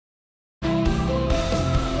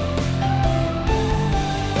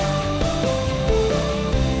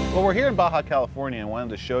we're here in Baja, California, and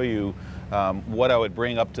wanted to show you what I would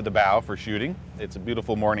bring up to the bow for shooting. It's a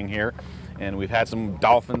beautiful morning here, and we've had some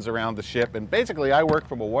dolphins around the ship. And basically, I work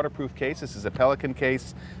from a waterproof case. This is a Pelican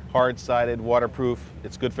case, hard-sided, waterproof.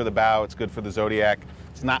 It's good for the bow. It's good for the Zodiac.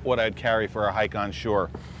 It's not what I'd carry for a hike on shore.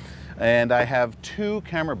 And I have two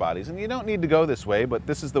camera bodies, and you don't need to go this way, but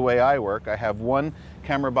this is the way I work. I have one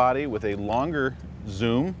camera body with a longer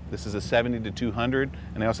zoom. This is a 70-200,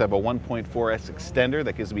 and I also have a 1.4S extender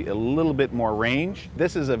that gives me a little bit more range.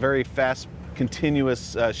 This is a very fast,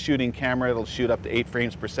 continuous shooting camera. It'll shoot up to 8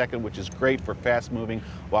 frames per second, which is great for fast-moving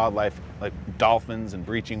wildlife like dolphins and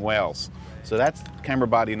breaching whales. So that's camera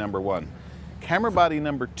body number one. Camera body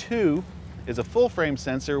number two is a full-frame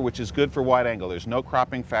sensor, which is good for wide angle. There's no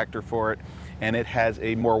cropping factor for it, and it has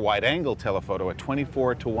a more wide-angle telephoto at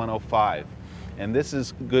 24-105. And this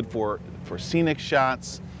is good for scenic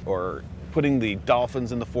shots, or putting the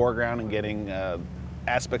dolphins in the foreground and getting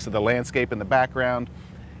aspects of the landscape in the background,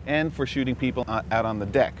 and for shooting people out on the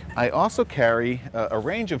deck. I also carry a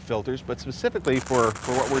range of filters, but specifically for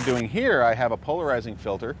what we're doing here, I have a polarizing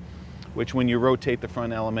filter, which when you rotate the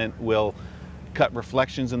front element will cut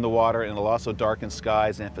reflections in the water, and it'll also darken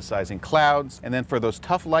skies, emphasizing clouds. And then for those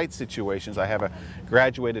tough light situations, I have a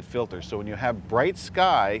graduated filter. So when you have bright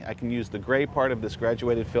sky, I can use the gray part of this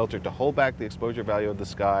graduated filter to hold back the exposure value of the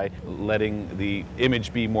sky, letting the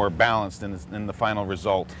image be more balanced in the final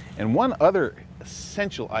result. And one other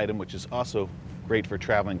essential item, which is also great for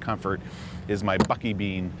traveling comfort, is my Bucky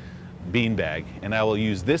bean bag. And I will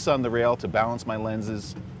use this on the rail to balance my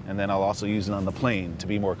lenses, and then I'll also use it on the plane to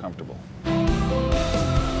be more comfortable.